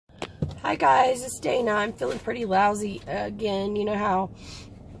Hi guys, it's Dana. I'm feeling pretty lousy again. You know how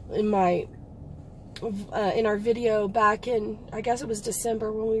in our video back in, I guess it was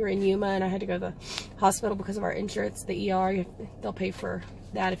December when we were in Yuma and I had to go to the hospital because of our insurance, the ER, they'll pay for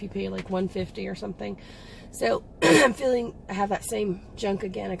that if you pay like $150 or something. So I have that same junk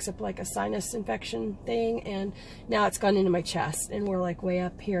again, except like a sinus infection thing, and now it's gone into my chest, and we're like way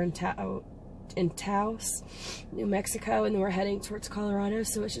up here in Taos, New Mexico, and then we're heading towards Colorado,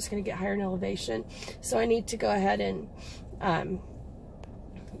 so it's just going to get higher in elevation. So I need to go ahead and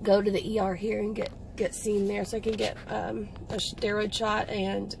go to the ER here and get seen there, so I can get a steroid shot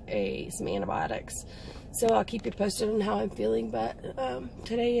and some antibiotics. So I'll keep you posted on how I'm feeling. But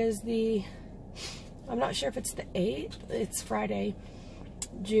today is I'm not sure if it's the 8th. It's Friday,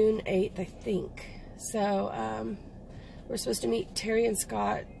 June 8th, I think. So we're supposed to meet Terry and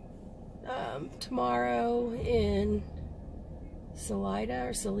Scott tomorrow in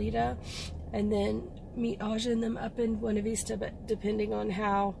Salida, and then meet Aja and them up in Buena Vista, but depending on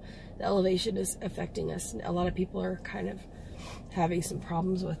how the elevation is affecting us. A lot of people are kind of having some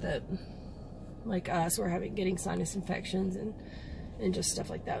problems with it. Like us, we're getting sinus infections and just stuff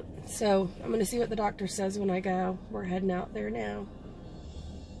like that. So I'm going to see what the doctor says when I go. We're heading out there now.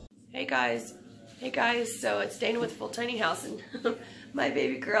 Hey guys, so it's Dana with Full Tiny House, and my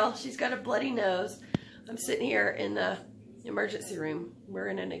baby girl, she's got a bloody nose. I'm sitting here in the emergency room. We're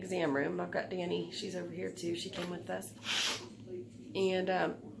in an exam room. I've got Danny, she's over here too. She came with us. And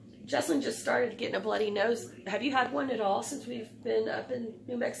Jesslyn just started getting a bloody nose. Have you had one at all since we've been up in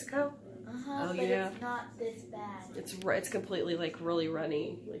New Mexico? Oh, but yeah. It's not this bad. It's completely like really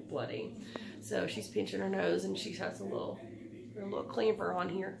runny, like bloody. So she's pinching her nose, and she has a little clamper on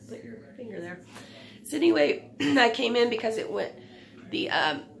here. Put your finger there. So anyway, I came in because the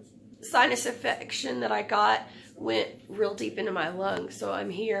sinus infection that I got went real deep into my lungs. So I'm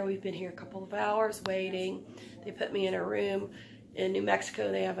here. We've been here a couple of hours waiting. They put me in a room. In New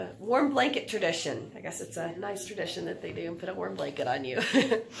Mexico, they have a warm blanket tradition. I guess it's a nice tradition that they do and put a warm blanket on you.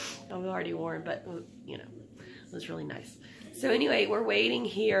 I was already warm, but you know, it was really nice. So anyway, we're waiting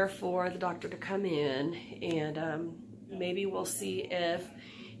here for the doctor to come in, and maybe we'll see if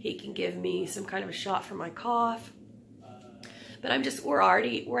he can give me some kind of a shot for my cough. But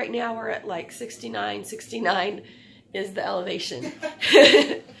right now we're at like 69 is the elevation.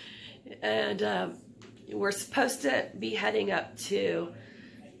 And we're supposed to be heading up to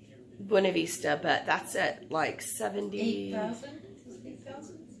Buena Vista, but that's at like 70. 8,000?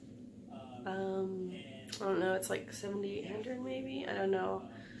 8,000? I don't know. It's like 7,800 maybe. I don't know.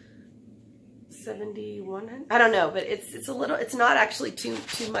 7,100. I don't know, but it's a little. It's not actually too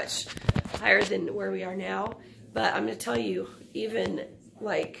much higher than where we are now. But I'm gonna tell you, even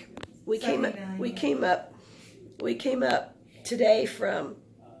like we came up today from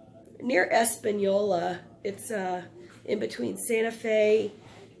near Espanola. It's in between Santa Fe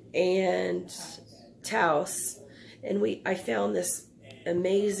and Taos, and I found this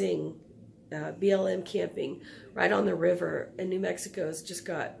amazing BLM camping right on the river. And New Mexico's just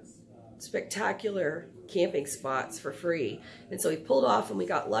got spectacular camping spots for free, and so we pulled off and we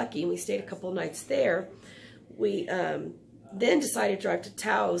got lucky and we stayed a couple of nights there. We then decided to drive to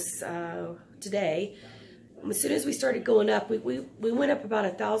Taos today. As soon as we started going up, we went up about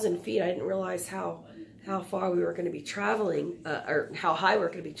 1,000 feet. I didn't realize how far we were going to be traveling, or how high we were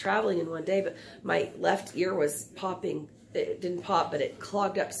going to be traveling in one day. But my left ear was popping. It didn't pop, but it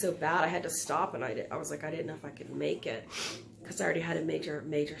clogged up so bad I had to stop, and I was like, I didn't know if I could make it because I already had a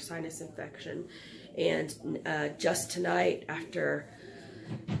major sinus infection. And just tonight, after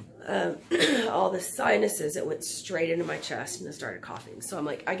all the sinuses, it went straight into my chest and I started coughing. So I'm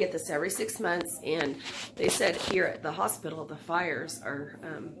like, I get this every 6 months, and they said here at the hospital the fires are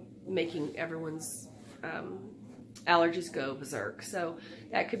making everyone's allergies go berserk. So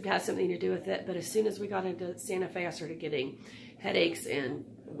that could have something to do with it. But as soon as we got into Santa Fe, I started getting headaches, and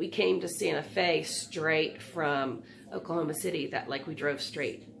we came to Santa Fe straight from Oklahoma City. We drove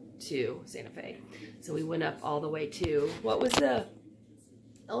straight to Santa Fe. So we went up all the way to, what was the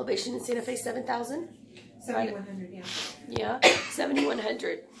elevation in Santa Fe? 7,000? 7,100, yeah. Yeah,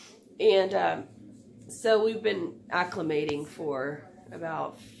 7,100. And so we've been acclimating for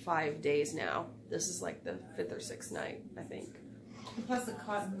about 5 days now. This is like the 5th or 6th night, I think. Plus the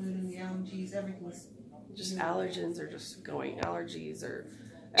cottonwood and the allergies, everything's just allergens are just going, allergies are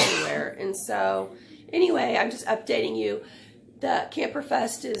everywhere. And so anyway, I'm just updating you. The Camper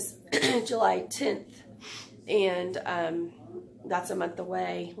Fest is July 10th, and that's a month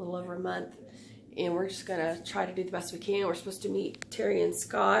away, a little over a month, and we're just gonna try to do the best we can. We're supposed to meet Terry and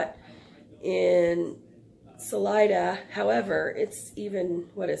Scott in Salida. However, it's even,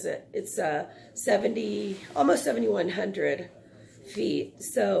 what is it? It's 70, almost 7,100 feet.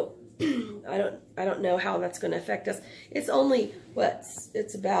 So I don't know how that's going to affect us. It's only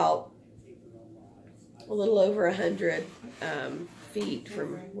it's about a little over 100 feet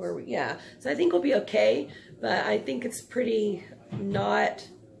from where we, yeah. So I think we'll be okay, but I think it's pretty not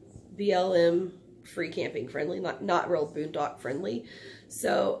BLM free camping friendly, not real boondock friendly.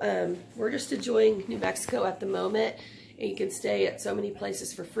 So we're just enjoying New Mexico at the moment, and you can stay at so many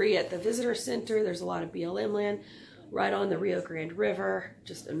places for free. At the visitor center, there's a lot of BLM land right on the Rio Grande River.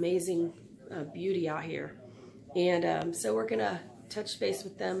 Just amazing beauty out here. And so we're gonna touch base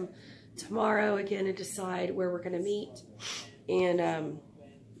with them tomorrow again and decide where we're gonna meet, and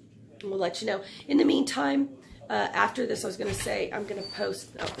we'll let you know. In the meantime, after this, I was gonna say I'm gonna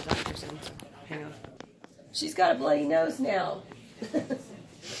post. Oh, the doctor's in. Hang on. She's got a bloody nose now.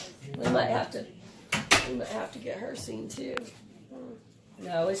 we might have to get her seen too.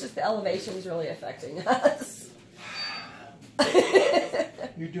 No, it's just the elevation is really affecting us.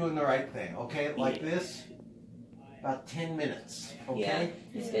 You're doing the right thing, okay? Like this, about 10 minutes, okay? Yeah,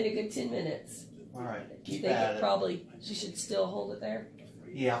 it's been a good 10 minutes. All right, You keep think at it it. probably she should still hold it there?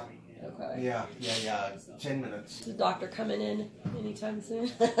 Yeah, Okay. yeah, 10 minutes. Is the doctor coming in anytime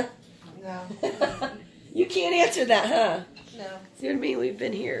soon? No. You can't answer that, huh? No. See what I mean? We've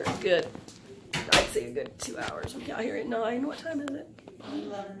been here good, I'd say a good 2 hours. We got here at 9. What time is it?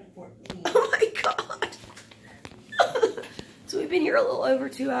 11:14. Oh my God. So we've been here a little over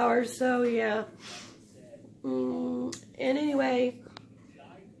 2 hours, so yeah. And anyway,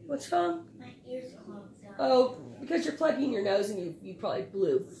 what's wrong? My ears clogged up. Oh, because you're plugging your nose and you probably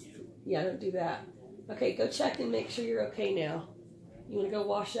blew. Yeah, don't do that. Okay, go check and make sure you're okay now. You want to go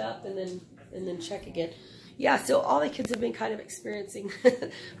wash up and then check again. Yeah, so all the kids have been kind of experiencing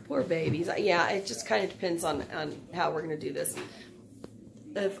poor babies. Yeah, it just kind of depends on how we're going to do this.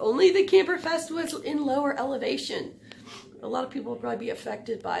 If only the Camper Fest was in lower elevation. A lot of people will probably be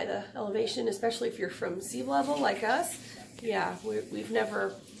affected by the elevation, especially if you're from sea level like us. Yeah, we've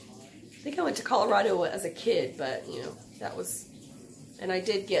never... I think I went to Colorado as a kid, but, you know, that was... And I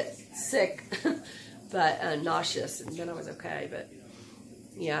did get sick, but nauseous, and then I was okay. But,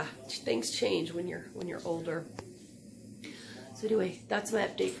 yeah, things change when you're older. So anyway, that's my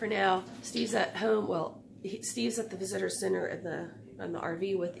update for now. Steve's at home. Well, Steve's at the visitor center on the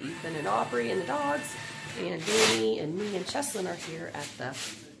RV with Ethan and Aubrey and the dogs. And Danny and me and Cheslin are here at the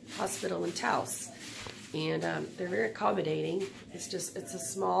hospital in Taos. And they're very accommodating. It's a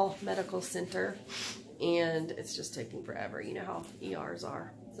small medical center, and it's just taking forever. You know how ERs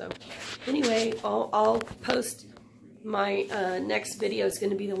are. So anyway, I'll post my next video. Is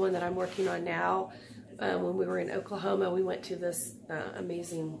going to be the one that I'm working on now. When we were in Oklahoma, we went to this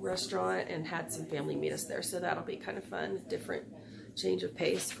amazing restaurant and had some family meet us there. So that'll be kind of fun, different change of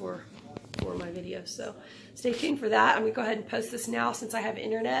pace for my videos. So stay tuned for that. I'm gonna go ahead and post this now since I have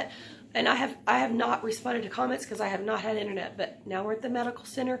internet, and I have not responded to comments because I have not had internet, but now we're at the medical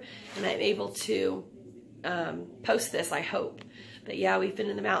center and I'm able to post this, I hope. But yeah, we've been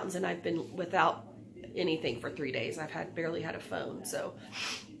in the mountains and I've been without anything for 3 days. I've barely had a phone. So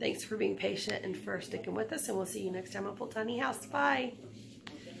thanks for being patient and for sticking with us, and we'll see you next time on Full Tiny House. Bye.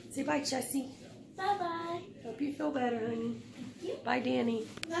 Say bye, Jessie. Bye-bye. Hope you feel better, honey. Bye, Danny.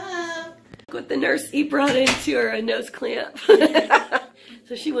 No. What the nurse he brought into her a nose clamp.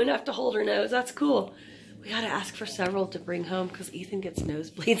 So she wouldn't have to hold her nose. That's cool. We gotta ask for several to bring home because Ethan gets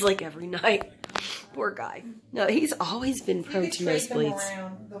nosebleeds like every night. Poor guy. No, he's always been prone to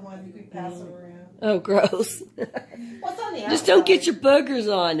nosebleeds. The one you could pass it around. Oh, gross. What's on the outside? Just don't get your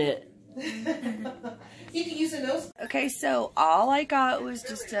boogers on it. You can use a nose. Okay, so all I got was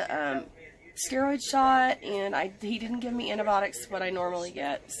just a steroid shot, and he didn't give me antibiotics, what I normally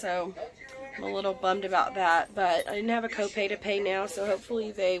get, so I'm a little bummed about that, but I didn't have a copay to pay now, so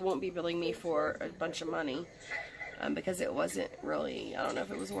hopefully they won't be billing me for a bunch of money, because it wasn't really, I don't know if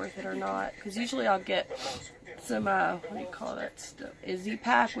it was worth it or not, because usually I'll get some, what do you call that stuff, a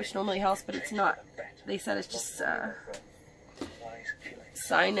Z-Pack, which normally helps, but it's not. They said it's just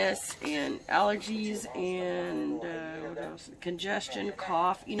sinus and allergies and what else? Congestion,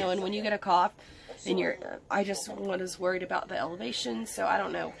 cough, you know, and when you get a cough and I just was worried about the elevation, so I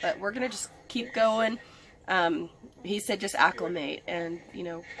don't know, but we're going to just keep going. He said just acclimate and, you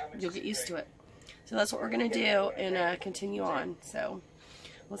know, you'll get used to it. So that's what we're going to do and continue on. So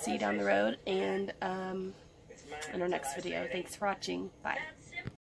we'll see you down the road and in our next video. Thanks for watching. Bye.